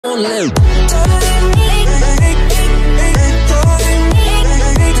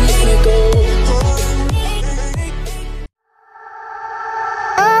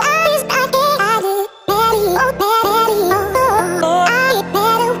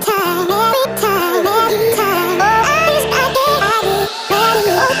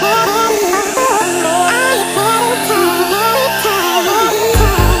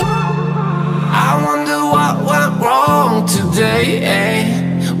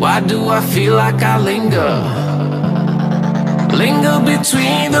Why do I feel like I linger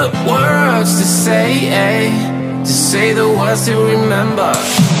between the words to say the words to remember.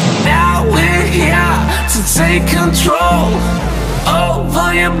 Now we're here to take control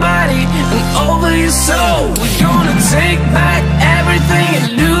over your body and over your soul. We're gonna take back everything and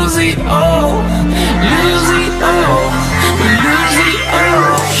lose it all, lose it all, lose it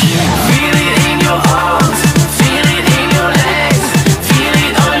all. Feel it in your arms, feel it in your legs, feel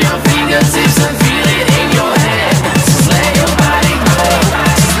it on your fingertips and feel it in your head. Just let your body go,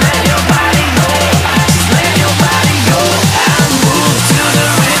 just let your body go, just let your body go and move to the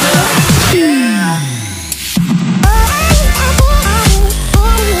rhythm.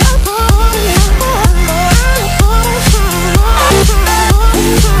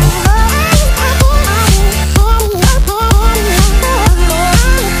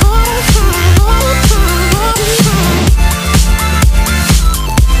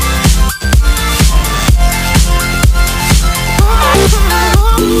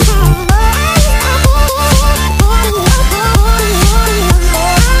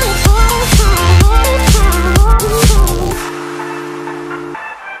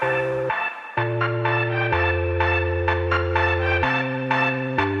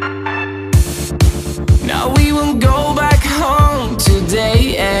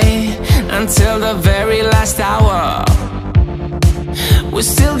 Until the very last hour. We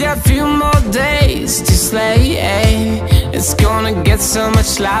still got a few more days to slay, It's gonna get so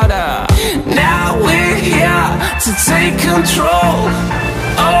much louder. Now we're here to take control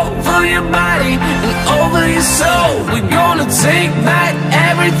over your body and over your soul. We're gonna take back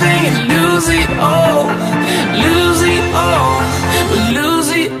everything and lose it all, lose it all, lose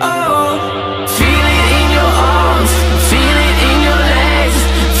it all. Feel it in your arms, feel it in your legs,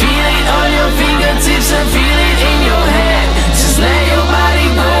 feel it on your fingertips and feel it in your head. Just let your body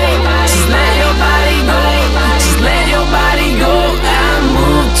go, just let your body go, just let your body go and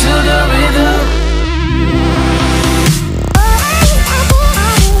move to the rhythm.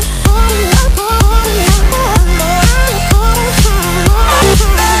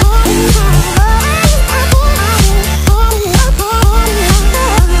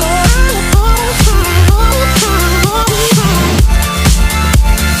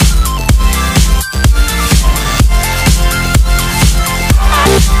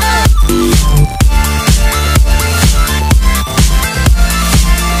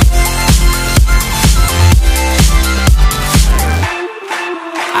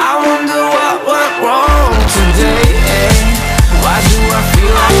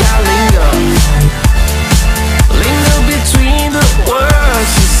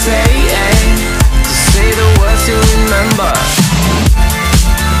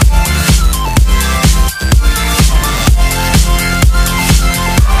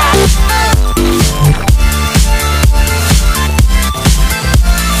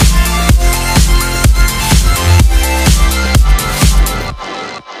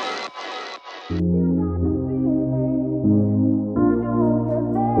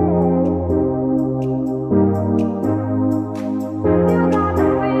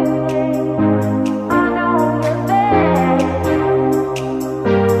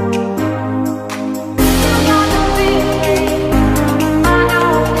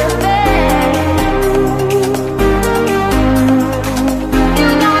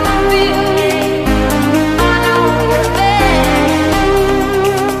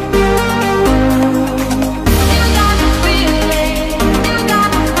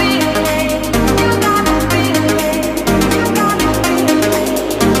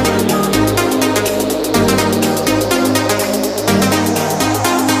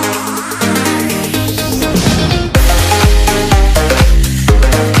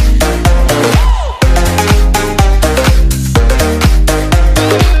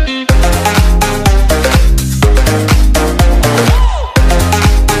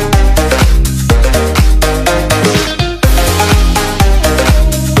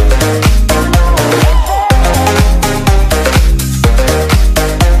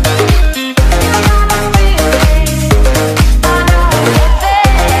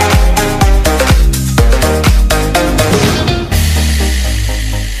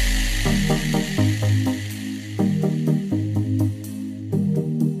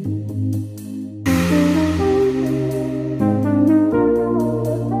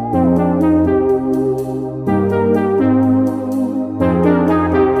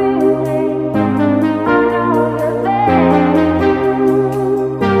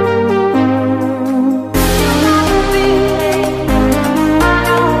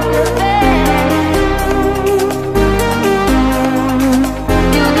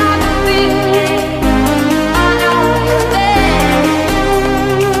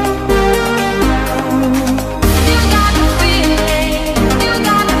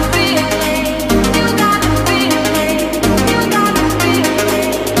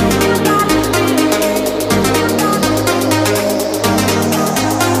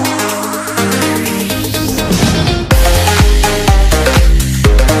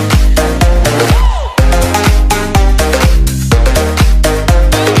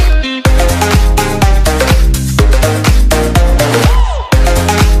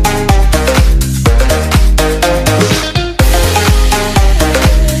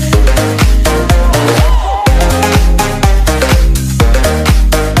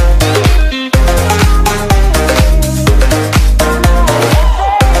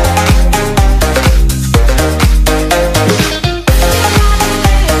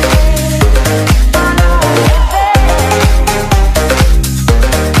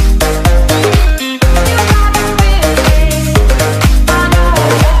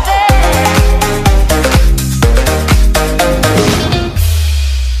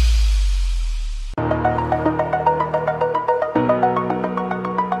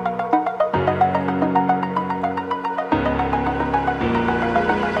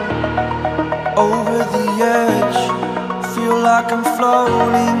 like I'm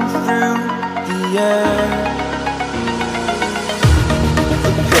floating through the air.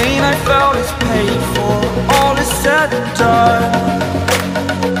 The pain I felt is paid for, all is said and done.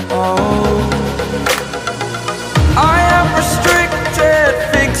 Oh, I am restricted,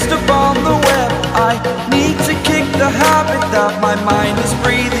 fixed upon the web. I need to kick the habit that my mind is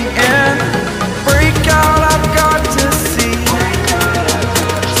breathing in. Break out, I've got to see.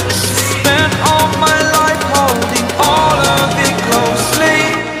 Spent all my life holding all of it closely.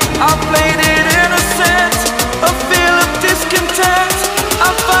 I played it innocent, a feel of discontent.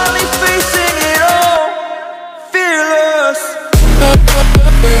 I'm finally facing it all, fearless.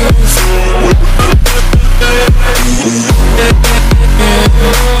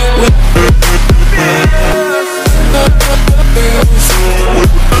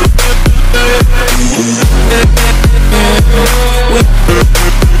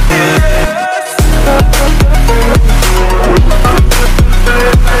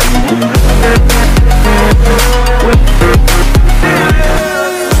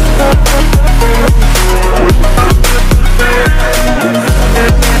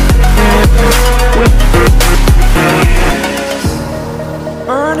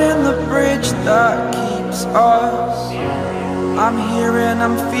 Burning the bridge that keeps us. I'm here and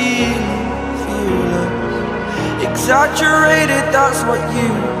I'm feeling fearless. Exaggerated, that's what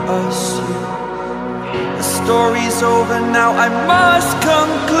you assume. The story's over now, I must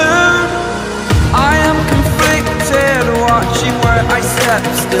conclude. I am conflicted, watching where I step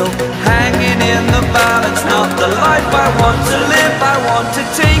still, hanging in the balance. Not the life I want to live, I want to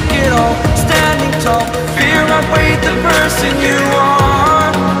take it all. Standing tall, fear I weighed the person you are.